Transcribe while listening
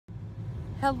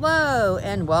Hello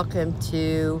and welcome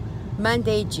to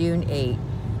Monday, June 8th.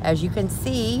 As you can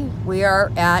see, we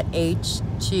are at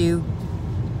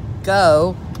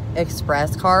H2Go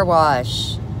Express Car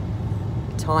Wash.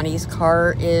 Tawny's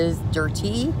car is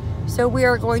dirty, so we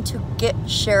are going to get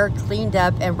Cher cleaned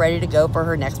up and ready to go for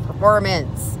her next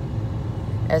performance.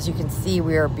 As you can see,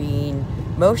 we are being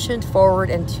motioned forward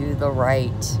and to the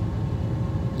right.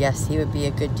 Yes, he would be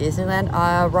a good Disneyland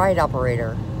ride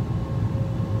operator.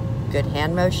 Good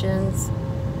hand motions,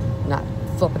 not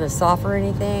flipping us off or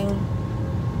anything.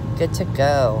 Good to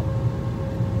go.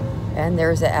 And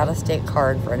there's an out-of-state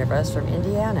car in front of us from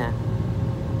Indiana.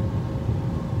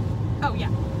 Oh, yeah.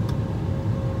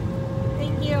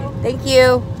 Thank you. Thank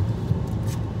you.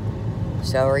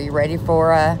 So are you ready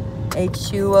for a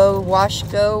H2O Wash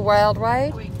Go Wild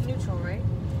Ride? Wait, neutral, right?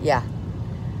 Yeah,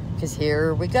 because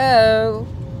here we go.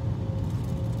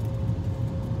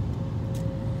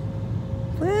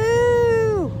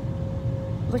 Woo!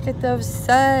 Look at those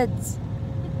suds.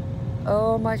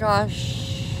 Oh my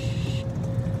gosh.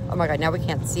 Oh my god, now we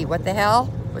can't see. What the hell?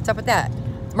 What's up with that?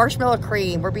 Marshmallow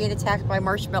cream. We're being attacked by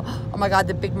marshmallow. Oh my god,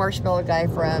 the big marshmallow guy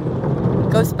from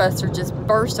Ghostbusters just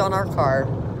burst on our car.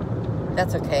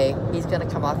 That's okay. He's gonna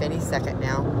come off any second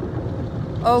now.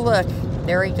 Oh look,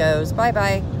 there he goes.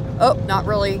 Bye-bye. Oh, not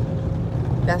really.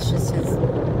 That's just his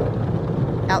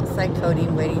outside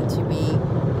coating waiting to be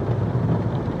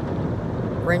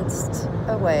rinsed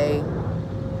away.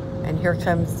 And here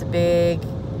comes the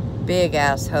big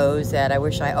ass hose that I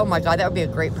wish oh my god, that would be a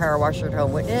great power washer at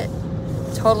home, wouldn't it?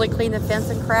 Totally clean the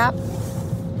fence and crap.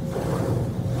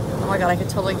 Oh my god, I could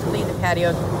totally clean the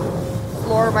patio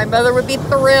floor. My mother would be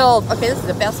thrilled. Okay, this is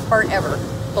the best part ever.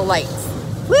 The lights.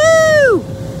 Woo!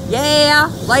 Yeah!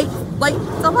 Light,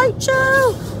 the light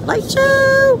show! Light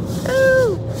show!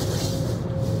 Ooh!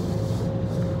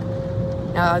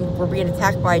 Now we're being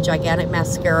attacked by a gigantic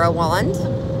mascara wand.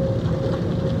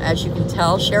 As you can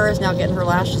tell, Cher is now getting her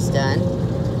lashes done.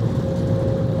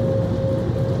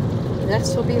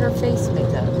 Next will be her face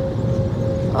makeup.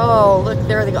 Oh, look,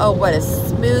 there they go. Oh, what a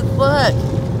smooth look.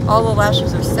 All the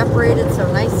lashes are separated so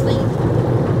nicely.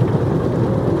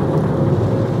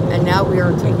 And now we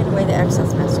are taking away the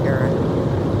excess mascara.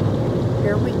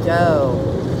 Here we go.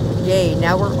 Yay,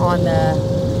 now we're on the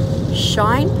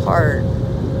shine part.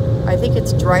 I think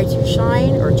it's dry to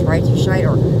shine, or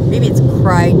maybe it's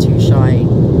cry to shine.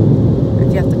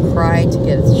 If you have to cry to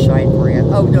get it to shine for you.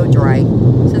 Oh, no, dry.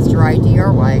 It says dry,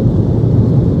 D-R-Y.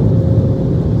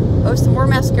 Oh, some more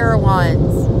mascara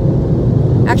wands.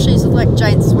 Actually, these look like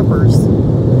giant Swippers.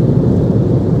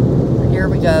 Here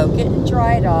we go, getting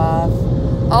dried off.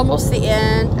 Almost the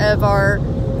end of our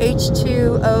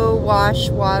H2O Wash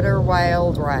Water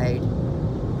Wild Ride.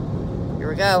 Here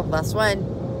we go, last one.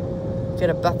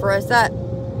 Gonna buffer us up.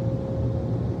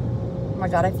 Oh my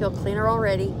god, I feel cleaner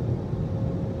already.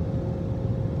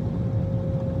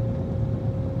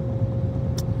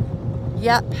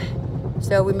 Yep.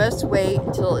 So we must wait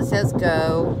until it says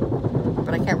go,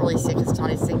 but I can't really see because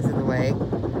Tawny sings in the way.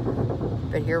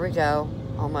 But here we go,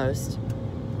 almost.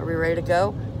 Are we ready to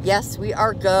go? Yes, we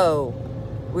are go.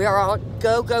 We are all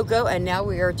go, go, go, and now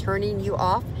we are turning you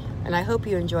off, and I hope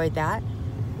you enjoyed that.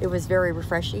 It was very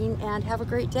refreshing, and have a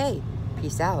great day.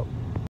 Peace out.